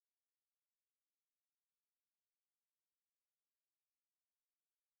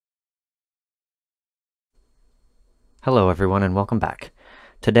Hello everyone and welcome back.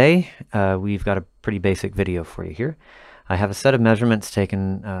 Today we've got a pretty basic video for you here. I have a set of measurements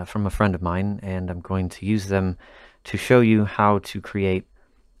taken from a friend of mine, and I'm going to use them to show you how to create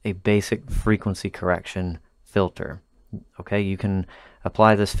a basic frequency correction filter. Okay, you can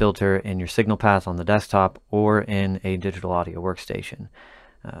apply this filter in your signal path on the desktop or in a digital audio workstation.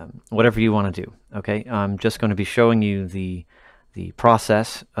 Whatever you want to do. Okay, I'm just going to be showing you the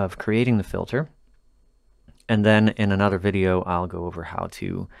process of creating the filter. And then in another video, I'll go over how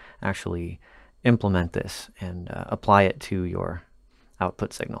to actually implement this and apply it to your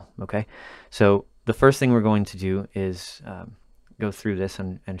output signal. Okay, so the first thing we're going to do is go through this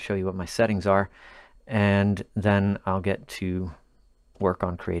and show you what my settings are, and then I'll get to work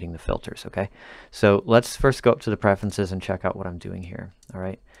on creating the filters. Okay, so let's first go up to the preferences and check out what I'm doing here. All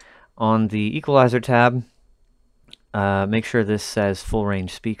right, on the equalizer tab, make sure this says full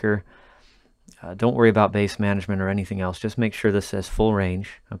range speaker. Don't worry about bass management or anything else. Just make sure this says full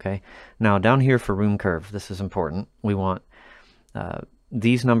range. Okay. Now down here for room curve, this is important. We want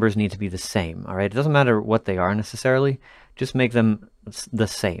these numbers need to be the same. All right. It doesn't matter what they are necessarily. Just make them the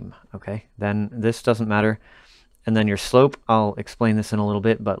same. Okay. Then this doesn't matter. And then your slope, I'll explain this in a little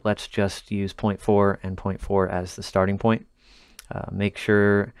bit, but let's just use 0.4 and 0.4 as the starting point. Make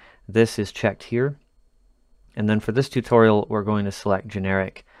sure this is checked here. And then for this tutorial, we're going to select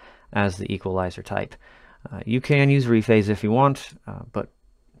generic as the equalizer type. You can use rephase if you want, but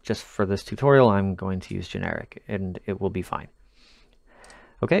just for this tutorial I'm going to use generic and it will be fine.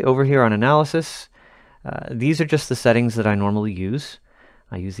 Okay, over here on analysis, these are just the settings that I normally use.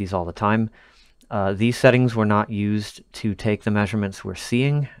 I use these all the time. These settings were not used to take the measurements we're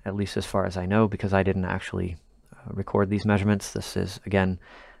seeing, at least as far as I know, because I didn't actually record these measurements. This is, again,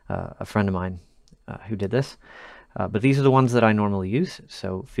 a friend of mine who did this. But these are the ones that I normally use,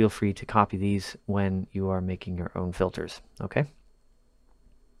 so feel free to copy these when you are making your own filters. Okay?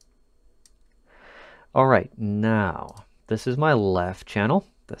 Alright, now, this is my left channel,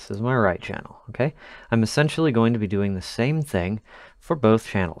 this is my right channel. Okay? I'm essentially going to be doing the same thing for both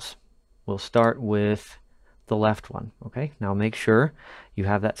channels. We'll start with the left one. Okay? Now make sure you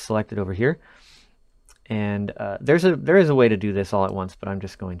have that selected over here. And there is a way to do this all at once, but I'm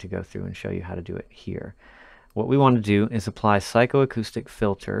just going to go through and show you how to do it here. What we want to do is apply psychoacoustic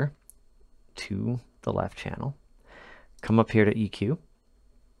filter to the left channel. Come up here to EQ.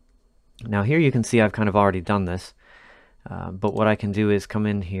 Now here you can see I've kind of already done this, but what I can do is come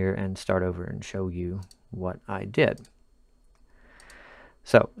in here and start over and show you what I did.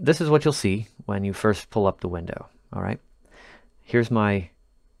 So this is what you'll see when you first pull up the window. All right. Here's my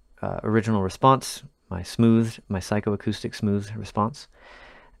original response, my psychoacoustic smooth response,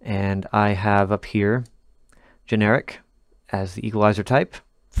 and I have up here generic as the equalizer type,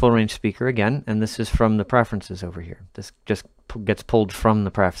 full range speaker again, and this is from the preferences over here. This just gets pulled from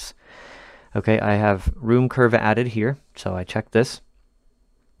the prefs. Okay, I have room curve added here, so I check this.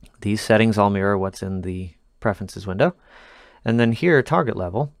 These settings all mirror what's in the preferences window. And then here, target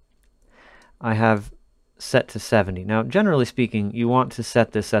level, I have set to 70. Now, generally speaking, you want to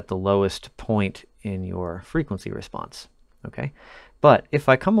set this at the lowest point in your frequency response. Okay, but if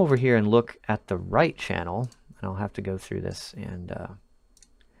I come over here and look at the right channel, and I'll have to go through this and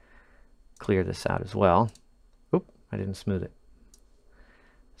clear this out as well. Oop, I didn't smooth it.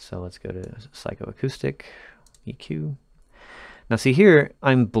 So let's go to psychoacoustic, EQ. Now see here,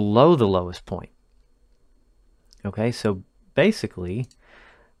 I'm below the lowest point. Okay, so basically,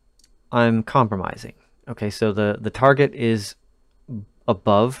 I'm compromising. Okay, so the target is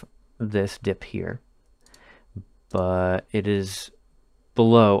above this dip here, but it is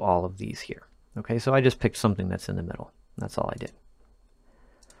below all of these here. Okay, so I just picked something that's in the middle. That's all I did.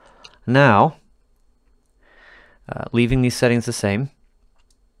 Now, leaving these settings the same,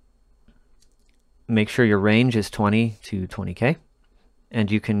 make sure your range is 20 to 20K,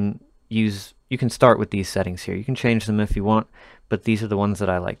 and you can start with these settings here. You can change them if you want, but these are the ones that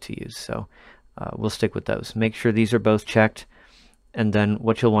I like to use, so we'll stick with those. Make sure these are both checked, and then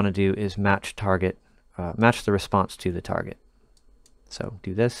what you'll want to do is match the response to the target. So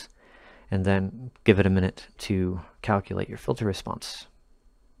do this, and then give it a minute to calculate your filter response.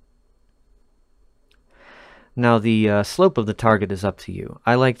 Now the slope of the target is up to you.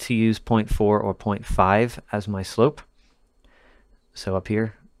 I like to use 0.4 or 0.5 as my slope. So up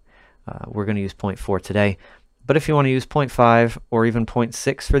here, we're going to use 0.4 today. But if you want to use 0.5 or even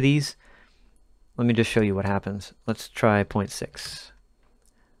 0.6 for these, let me just show you what happens. Let's try 0.6.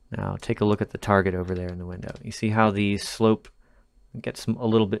 Now take a look at the target over there in the window. You see how the slope gets a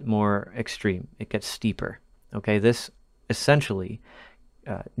little bit more extreme. It gets steeper. Okay, this essentially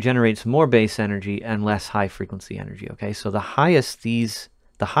generates more bass energy and less high frequency energy. Okay, so the higher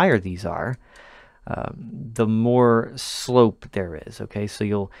these are, the more slope there is. Okay, so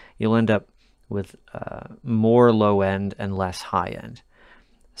you'll end up with more low end and less high end.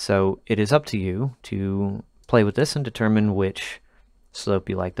 So it is up to you to play with this and determine which slope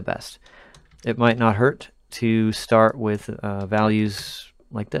you like the best. It might not hurt to start with values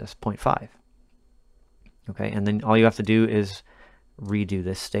like this, 0.5. Okay, and then all you have to do is redo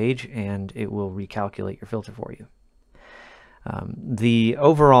this stage and it will recalculate your filter for you. The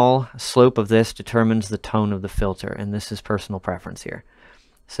overall slope of this determines the tone of the filter, and this is personal preference here.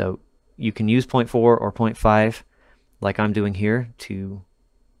 So you can use 0.4 or 0.5 like I'm doing here to,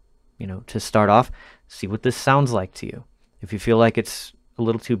 to start off, see what this sounds like to you. If you feel like it's a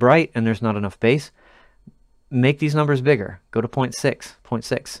little too bright and there's not enough bass, make these numbers bigger. Go to 0.6,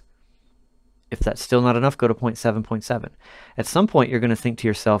 0.6. If that's still not enough, go to 0.7, 0.7. At some point, you're going to think to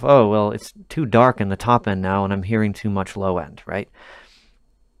yourself, oh, well, it's too dark in the top end now, and I'm hearing too much low end, right?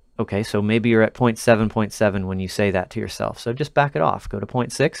 Okay, so maybe you're at 0.7, 0.7 when you say that to yourself. So just back it off. Go to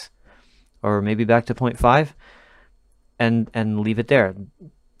 0.6, or maybe back to 0.5, and leave it there.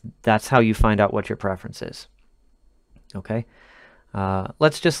 That's how you find out what your preference is. Okay?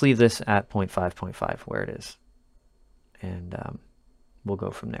 Let's just leave this at 0.5, 0.5 where it is. And we'll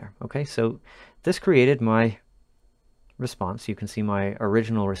go from there. Okay, so this created my response. You can see my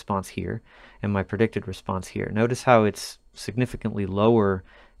original response here and my predicted response here. Notice how it's significantly lower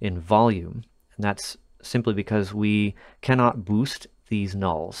in volume, and that's simply because we cannot boost these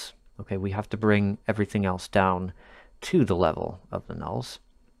nulls. Okay, we have to bring everything else down to the level of the nulls.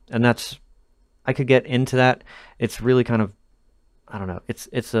 And that's, I could get into that. It's really kind of, I don't know,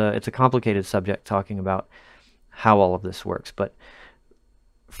 it's a complicated subject talking about how all of this works, but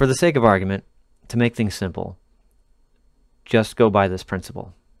for the sake of argument, to make things simple, just go by this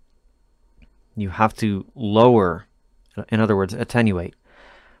principle. You have to lower, in other words, attenuate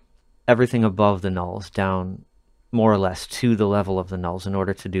everything above the nulls down more or less to the level of the nulls in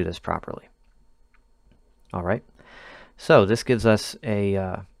order to do this properly. All right. So this gives us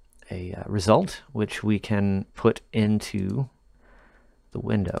a result which we can put into the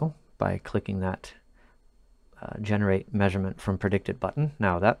window by clicking that generate measurement from predicted button.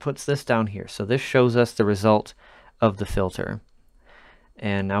 Now that puts this down here. So this shows us the result of the filter.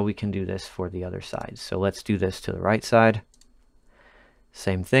 And now we can do this for the other side. So let's do this to the right side.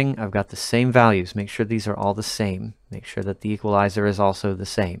 Same thing. I've got the same values. Make sure these are all the same. Make sure that the equalizer is also the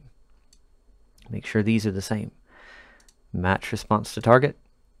same. Make sure these are the same. Match response to target.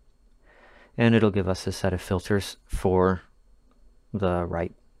 And it'll give us a set of filters for the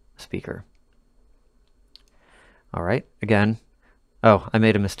right speaker. All right, again, oh, I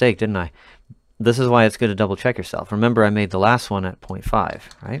made a mistake, didn't I? This is why it's good to double check yourself. Remember, I made the last one at 0.5,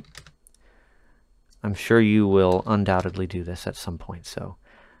 right? I'm sure you will undoubtedly do this at some point, so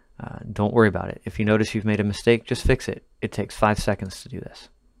don't worry about it. If you notice you've made a mistake, just fix it. It takes 5 seconds to do this.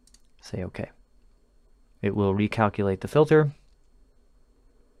 Say OK. It will recalculate the filter.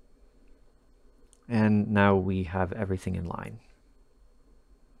 And now we have everything in line.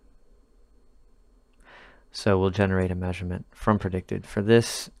 So we'll generate a measurement from predicted for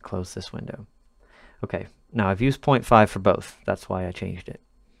this, close this window. Okay, now I've used 0.5 for both. That's why I changed it.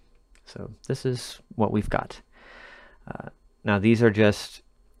 So this is what we've got. Now these are just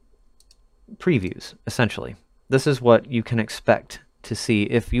previews, essentially. This is what you can expect to see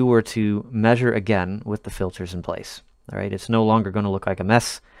if you were to measure again with the filters in place. All right, it's no longer going to look like a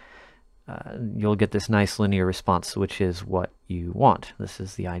mess. You'll get this nice linear response, which is what you want. This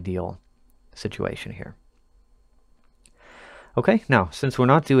is the ideal situation here. Okay, now, since we're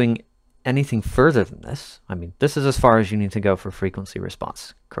not doing anything further than this, I mean, this is as far as you need to go for frequency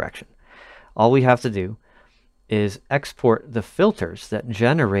response correction. All we have to do is export the filters that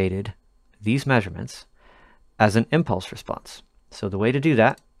generated these measurements as an impulse response. So the way to do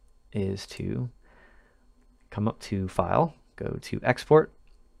that is to come up to File, go to Export,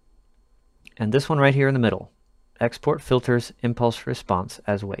 and this one right here in the middle, Export Filters Impulse Response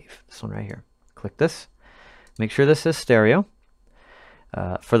as Wave. This one right here. Click this. Make sure this is stereo.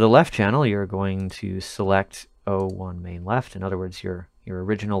 For the left channel, you're going to select O1 main left. In other words, your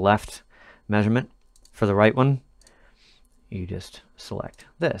original left measurement. For the right one, you just select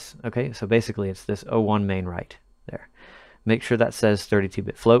this. Okay, so basically it's this O1 main right there. Make sure that says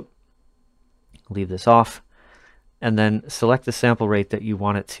 32-bit float. Leave this off. And then select the sample rate that you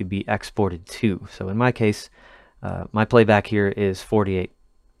want it to be exported to. So in my case, my playback here is 48.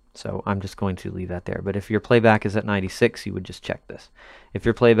 So I'm just going to leave that there. But if your playback is at 96, you would just check this. If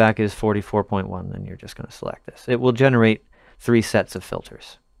your playback is 44.1, then you're just going to select this. It will generate 3 sets of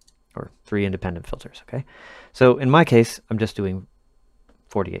filters, or 3 independent filters, okay? So in my case, I'm just doing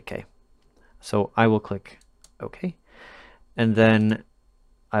 48K. So I will click OK. And then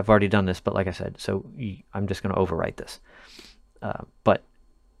I've already done this, but like I said, so I'm just going to overwrite this. But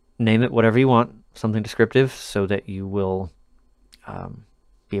name it whatever you want, something descriptive, so that you will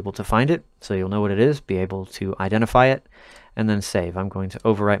be able to find it, so you'll know what it is, be able to identify it, and then save. I'm going to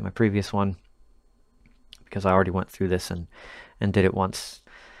overwrite my previous one because I already went through this and did it once.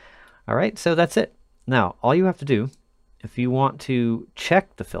 All right, so that's it. Now, all you have to do, if you want to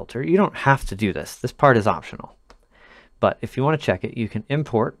check the filter, you don't have to do this. This part is optional. But if you want to check it, you can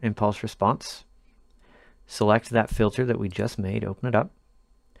import impulse response, select that filter that we just made, open it up,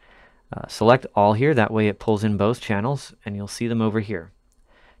 select all here, that way it pulls in both channels, and you'll see them over here.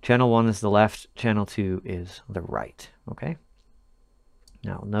 Channel 1 is the left, channel 2 is the right, okay?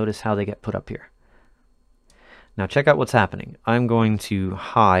 Now notice how they get put up here. Now check out what's happening. I'm going to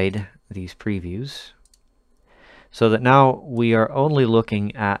hide these previews so that now we are only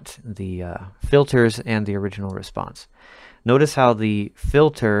looking at the filters and the original response. Notice how the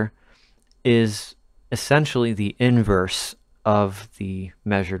filter is essentially the inverse of the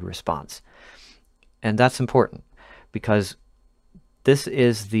measured response. And that's important because this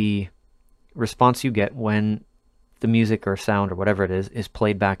is the response you get when the music or sound or whatever it is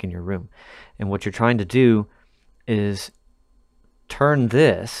played back in your room. And what you're trying to do is turn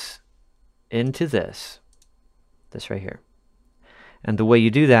this into this right here. And the way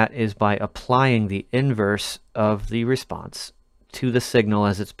you do that is by applying the inverse of the response to the signal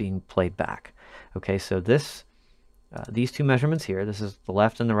as it's being played back. Okay, so this, these two measurements here, this is the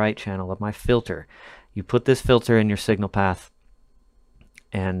left and the right channel of my filter. You put this filter in your signal path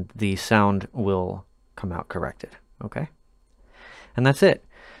and the sound will come out corrected, okay? And that's it.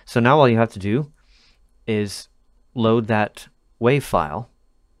 So now all you have to do is load that wave file,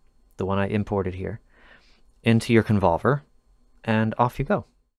 the one I imported here, into your convolver, and off you go.